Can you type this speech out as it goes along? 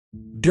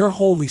Dear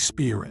Holy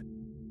Spirit,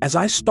 as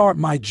I start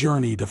my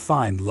journey to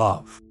find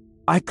love,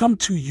 I come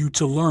to you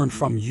to learn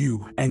from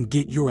you and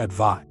get your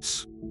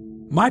advice.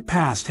 My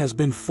past has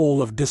been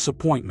full of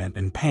disappointment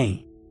and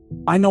pain.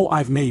 I know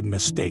I've made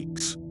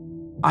mistakes.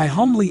 I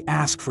humbly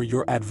ask for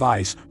your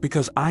advice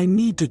because I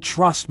need to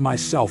trust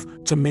myself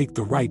to make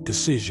the right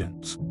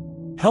decisions.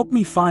 Help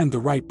me find the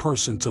right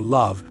person to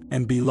love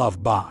and be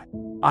loved by.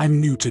 I'm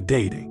new to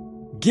dating.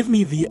 Give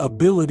me the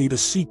ability to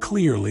see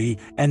clearly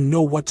and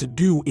know what to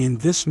do in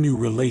this new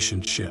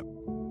relationship.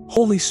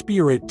 Holy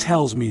Spirit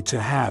tells me to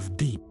have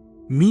deep,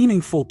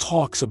 meaningful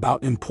talks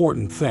about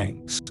important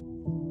things.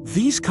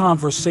 These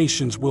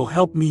conversations will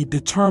help me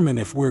determine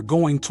if we're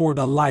going toward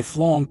a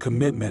lifelong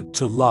commitment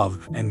to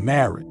love and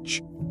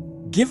marriage.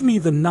 Give me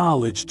the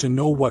knowledge to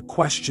know what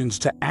questions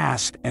to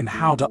ask and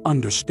how to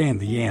understand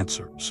the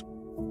answers.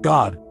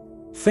 God,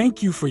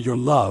 thank you for your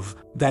love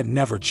that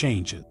never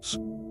changes.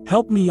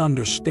 Help me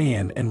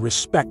understand and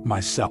respect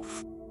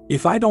myself.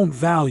 If I don't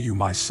value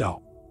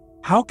myself,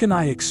 how can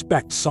I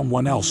expect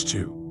someone else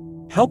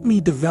to? Help me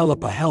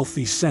develop a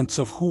healthy sense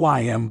of who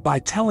I am by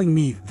telling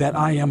me that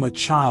I am a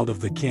child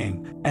of the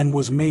King and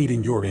was made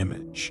in your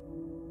image.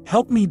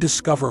 Help me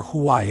discover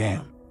who I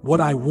am,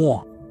 what I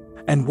want,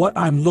 and what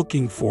I'm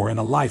looking for in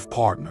a life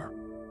partner.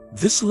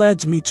 This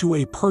leads me to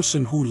a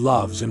person who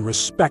loves and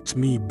respects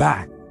me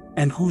back,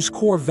 and whose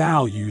core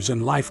values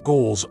and life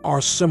goals are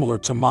similar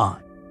to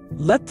mine.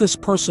 Let this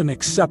person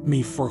accept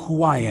me for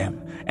who I am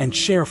and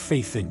share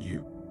faith in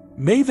you.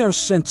 May their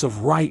sense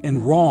of right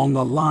and wrong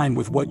align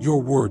with what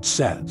your word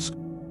says,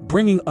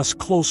 bringing us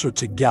closer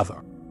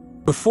together.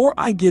 Before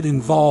I get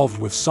involved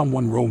with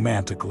someone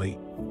romantically,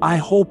 I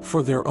hope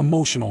for their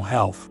emotional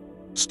health,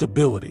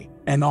 stability,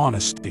 and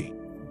honesty.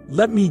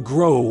 Let me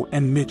grow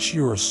and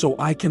mature so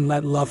I can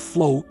let love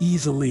flow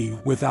easily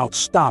without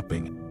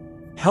stopping.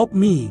 Help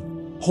me,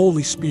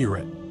 Holy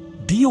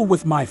Spirit, deal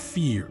with my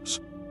fears,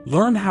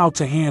 learn how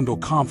to handle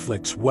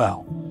conflicts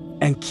well,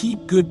 and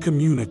keep good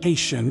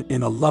communication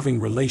in a loving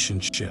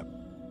relationship.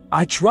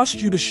 I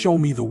trust you to show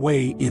me the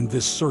way in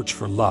this search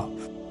for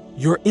love.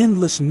 Your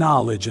endless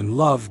knowledge and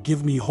love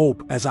give me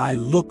hope as I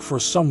look for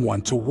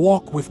someone to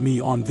walk with me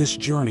on this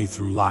journey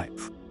through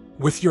life.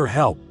 With your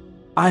help,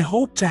 I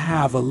hope to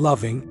have a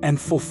loving and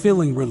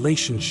fulfilling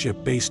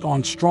relationship based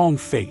on strong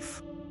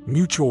faith,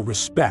 mutual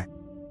respect,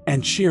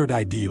 and shared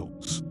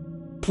ideals.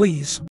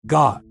 Please,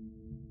 God,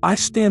 I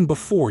stand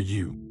before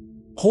you,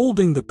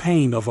 holding the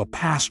pain of a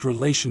past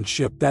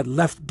relationship that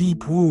left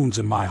deep wounds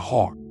in my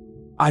heart.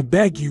 I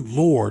beg you,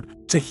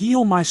 Lord, to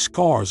heal my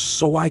scars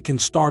so I can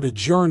start a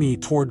journey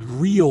toward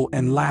real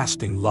and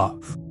lasting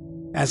love.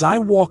 As I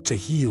walk to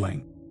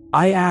healing,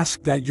 I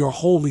ask that your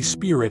Holy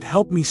Spirit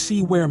help me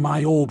see where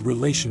my old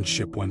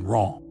relationship went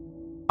wrong.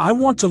 I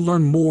want to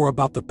learn more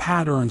about the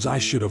patterns I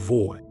should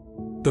avoid,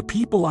 the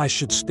people I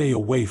should stay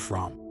away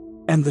from,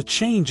 and the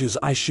changes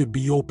I should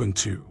be open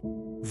to.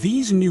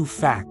 These new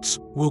facts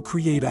will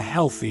create a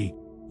healthy,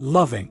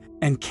 loving,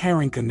 and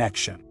caring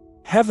connection.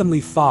 Heavenly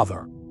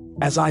Father,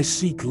 as I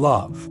seek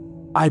love,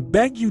 I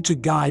beg you to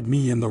guide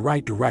me in the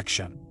right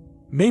direction.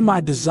 May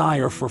my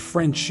desire for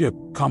friendship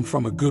come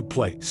from a good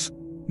place,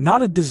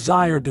 not a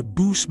desire to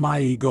boost my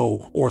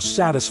ego or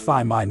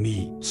satisfy my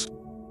needs.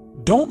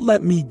 Don't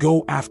let me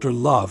go after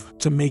love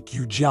to make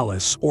you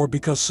jealous or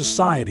because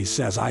society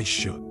says I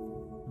should.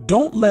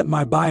 Don't let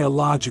my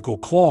biological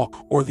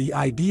clock or the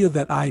idea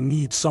that I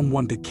need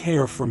someone to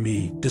care for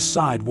me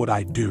decide what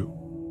I do.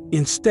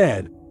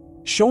 Instead,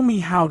 show me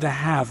how to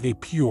have a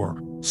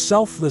pure,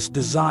 selfless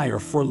desire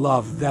for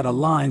love that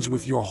aligns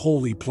with your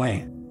holy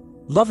plan.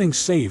 Loving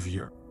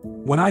Savior,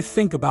 when I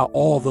think about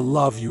all the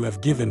love you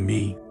have given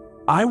me,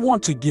 I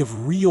want to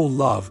give real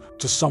love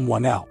to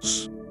someone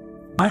else.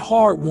 My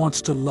heart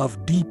wants to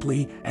love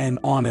deeply and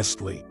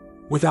honestly,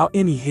 without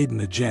any hidden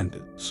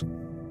agendas.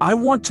 I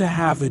want to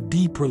have a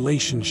deep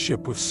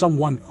relationship with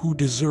someone who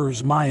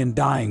deserves my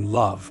undying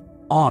love,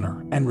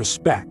 honor, and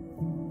respect.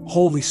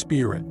 Holy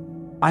Spirit,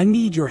 I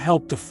need your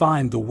help to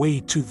find the way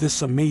to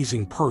this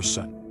amazing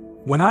person.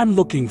 When I'm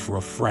looking for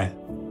a friend,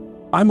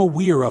 I'm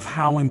aware of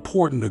how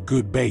important a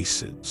good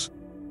base is.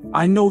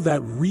 I know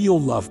that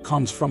real love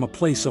comes from a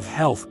place of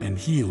health and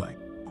healing.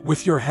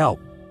 With your help,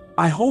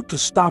 I hope to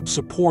stop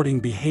supporting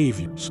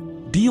behaviors,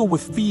 deal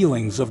with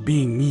feelings of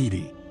being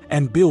needy,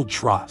 and build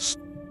trust.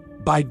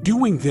 By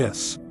doing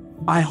this,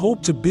 I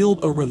hope to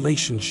build a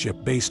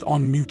relationship based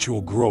on mutual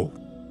growth,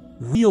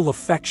 real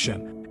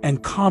affection,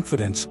 and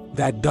confidence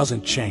that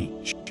doesn't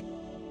change.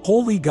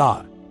 Holy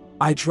God,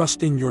 I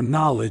trust in your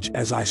knowledge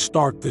as I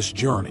start this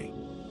journey.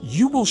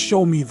 You will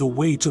show me the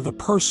way to the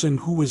person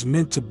who is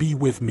meant to be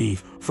with me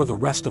for the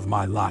rest of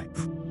my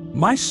life.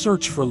 My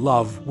search for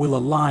love will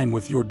align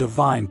with your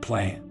divine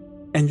plan,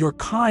 and your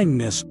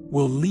kindness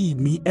will lead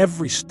me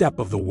every step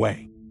of the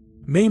way.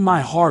 May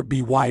my heart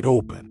be wide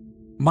open,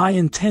 my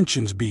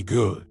intentions be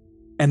good,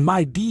 and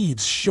my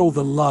deeds show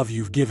the love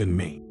you've given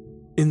me.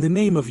 In the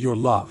name of your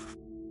love,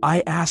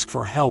 I ask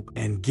for help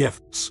and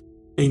gifts.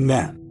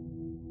 Amen.